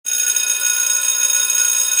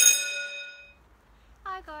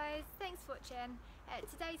for watching.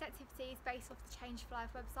 Today's activity is based off the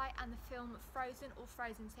Change4Life website and the film Frozen or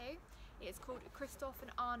Frozen 2. It's called Kristoff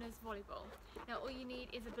and Anna's Volleyball. Now all you need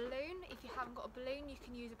is a balloon. If you haven't got a balloon, you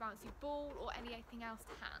can use a bouncy ball or anything else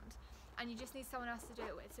to hand. And you just need someone else to do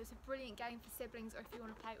it with. So it's a brilliant game for siblings or if you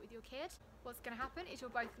want to play it with your kid. What's going to happen is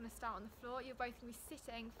you're both going to start on the floor. You're both going to be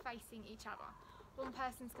sitting facing each other. One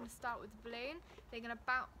person's going to start with the balloon. They're going to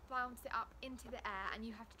bounce it up into the air and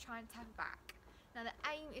you have to try and tap it back. Now the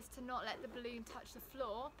aim is to not let the balloon touch the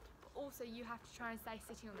floor, but also you have to try and stay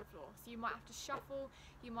sitting on the floor. So you might have to shuffle,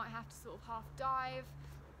 you might have to sort of half dive.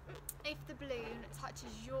 If the balloon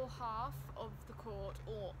touches your half of the court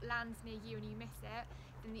or lands near you and you miss it,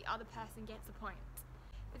 then the other person gets a point.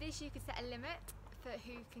 For this you could set a limit for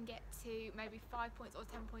who can get to maybe 5 points or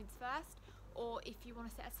 10 points first, or if you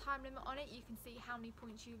want to set a time limit on it, you can see how many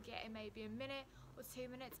points you get in maybe a minute or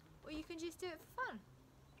 2 minutes, or you can just do it for fun.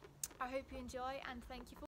 I hope you enjoy and thank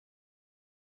you for